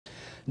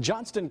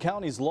Johnston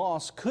County's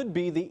loss could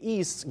be the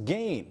East's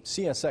gain.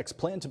 CSX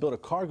planned to build a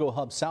cargo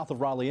hub south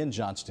of Raleigh in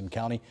Johnston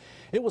County.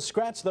 It was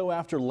scratched, though,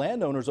 after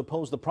landowners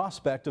opposed the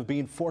prospect of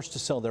being forced to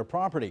sell their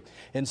property.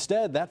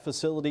 Instead, that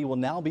facility will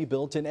now be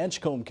built in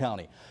Edgecombe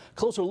County.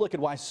 Closer look at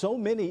why so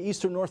many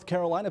eastern North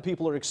Carolina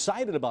people are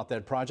excited about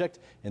that project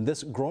in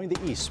this Growing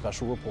the East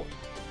special report.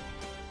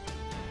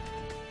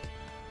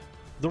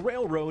 The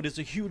railroad is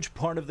a huge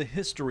part of the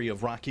history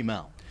of Rocky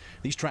Mount.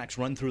 These tracks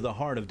run through the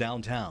heart of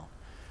downtown.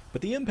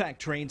 But the impact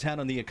trains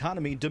had on the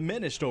economy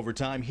diminished over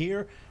time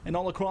here and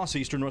all across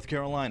eastern North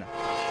Carolina.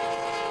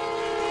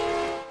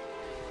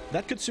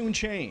 That could soon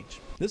change.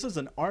 This is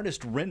an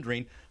artist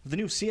rendering of the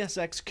new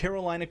CSX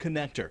Carolina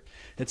Connector.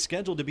 It's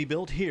scheduled to be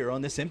built here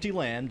on this empty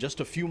land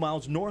just a few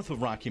miles north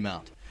of Rocky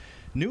Mount.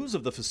 News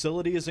of the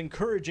facility is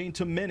encouraging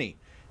to many,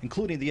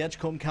 including the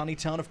Edgecombe County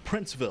town of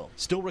Princeville,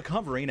 still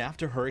recovering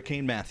after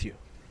Hurricane Matthew.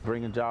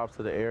 Bringing jobs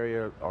to the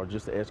area or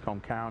just to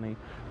Edgecombe County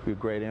will be a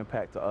great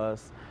impact to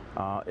us.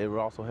 It will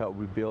also help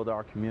rebuild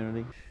our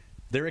community.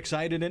 They're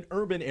excited in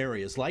urban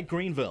areas like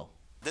Greenville.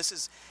 This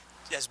is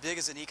as big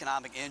as an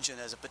economic engine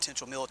as a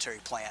potential military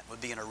plant would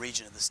be in a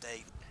region of the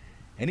state.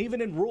 And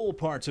even in rural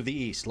parts of the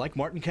East, like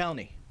Martin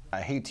County.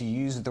 I hate to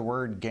use the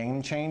word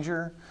game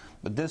changer,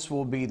 but this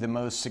will be the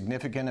most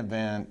significant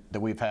event that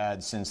we've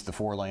had since the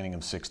four-laning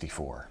of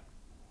 '64.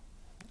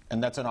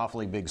 And that's an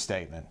awfully big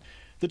statement.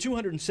 The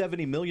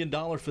 $270 million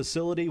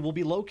facility will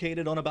be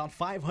located on about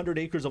 500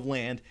 acres of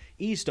land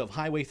east of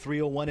Highway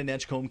 301 in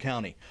Edgecombe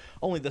County.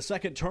 Only the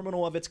second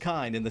terminal of its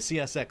kind in the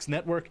CSX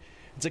network.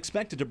 It's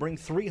expected to bring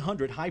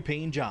 300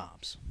 high-paying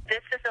jobs. This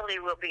facility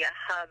will be a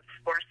hub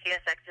for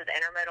CSX's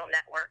intermodal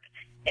network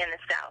in the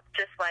south,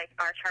 just like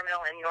our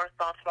terminal in North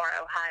Baltimore,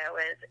 Ohio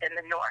is in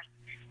the north.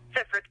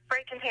 So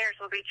freight containers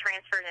will be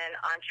transferred in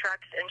on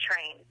trucks and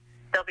trains.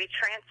 They'll be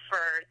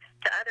transferred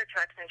to other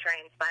trucks and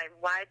trains by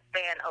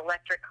wide-span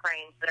electric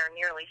cranes that are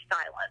nearly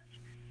silent,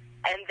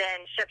 and then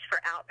shipped for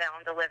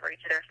outbound delivery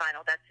to their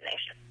final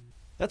destination.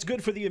 That's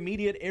good for the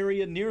immediate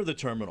area near the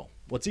terminal.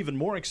 What's even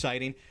more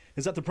exciting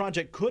is that the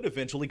project could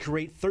eventually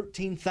create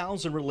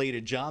 13,000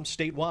 related jobs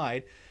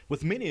statewide,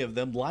 with many of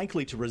them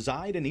likely to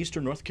reside in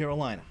eastern North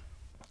Carolina.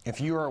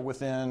 If you are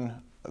within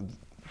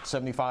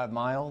 75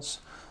 miles,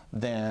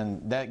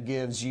 then that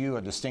gives you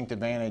a distinct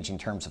advantage in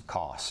terms of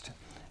cost.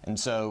 And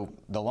so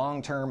the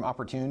long-term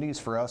opportunities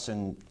for us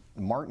in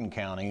Martin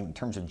County in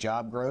terms of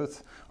job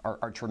growth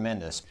are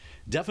tremendous.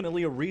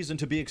 Definitely a reason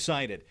to be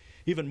excited.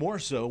 Even more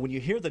so when you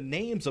hear the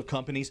names of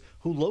companies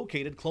who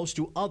located close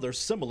to other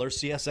similar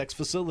CSX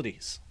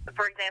facilities.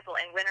 For example,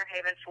 in Winter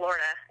Haven,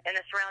 Florida, in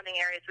the surrounding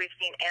areas, we've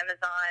seen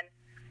Amazon,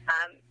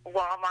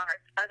 Walmart,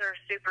 other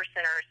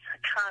supercenters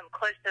come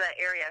close to that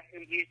area who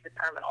use the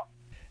terminal.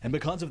 And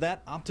because of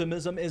that,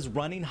 optimism is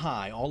running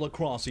high all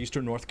across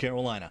eastern North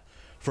Carolina.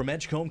 From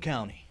Edgecombe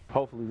County.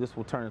 Hopefully this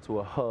will turn into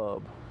a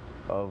hub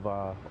of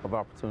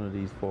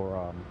opportunities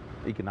for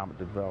economic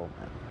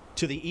development.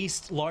 To the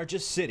East's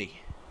largest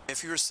city.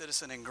 If you're a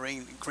citizen in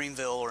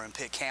Greenville or in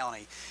Pitt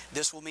County,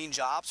 this will mean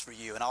jobs for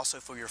you and also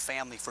for your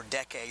family for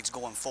decades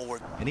going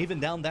forward. And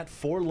even down that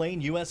four-lane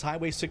U.S.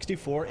 Highway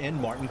 64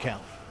 in Martin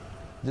County.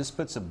 This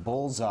puts a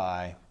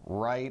bullseye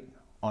right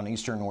on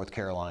eastern North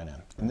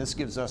Carolina. And this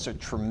gives us a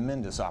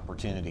tremendous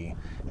opportunity,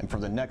 and for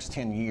the next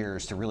 10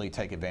 years to really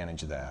take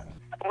advantage of that.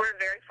 We're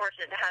very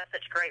fortunate to have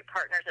such great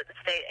partners at the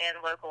state and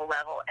local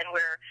level, and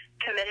we're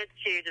committed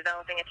to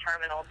developing a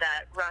terminal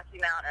that Rocky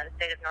Mount and the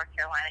state of North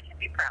Carolina can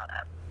be proud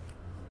of.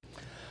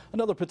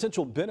 Another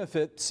potential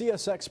benefit,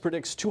 CSX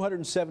predicts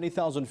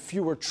 270,000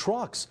 fewer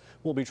trucks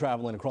will be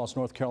traveling across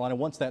North Carolina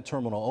once that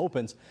terminal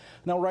opens.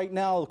 Now, right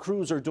now,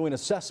 crews are doing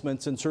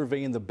assessments and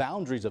surveying the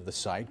boundaries of the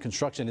site.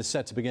 Construction is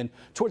set to begin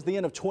towards the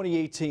end of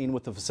 2018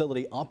 with the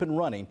facility up and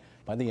running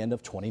by the end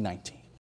of 2019.